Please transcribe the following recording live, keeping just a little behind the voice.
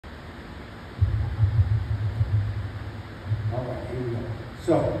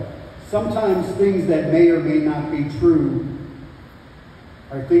So, sometimes things that may or may not be true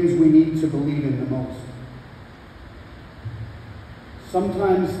are things we need to believe in the most.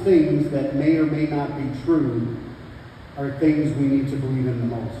 Sometimes things that may or may not be true are things we need to believe in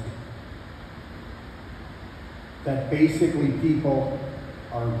the most. That basically people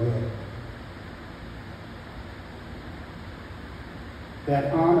are good.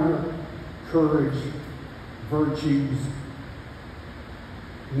 That honor, courage, virtues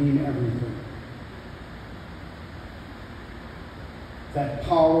mean everything. That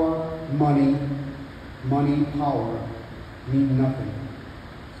power, money, power mean nothing.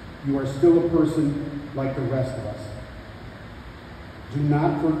 You are still a person like the rest of us. Do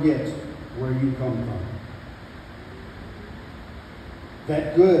not forget where you come from.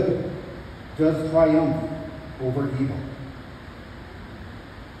 That good does triumph over evil.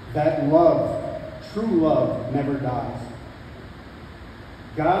 That love, true love, never dies.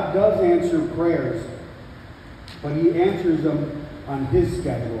 God does answer prayers, but He answers them on His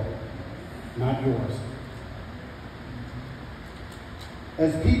schedule, not yours.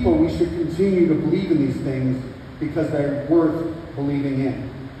 As people, we should continue to believe in these things because they're worth believing in.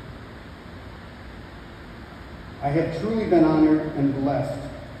 I have truly been honored and blessed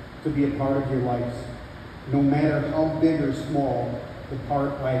to be a part of your lives, no matter how big or small the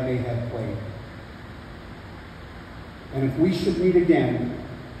part I may have played. And if we should meet again,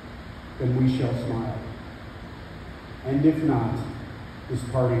 then we shall smile. And if not, this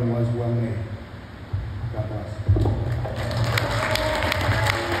parting was well made. God bless.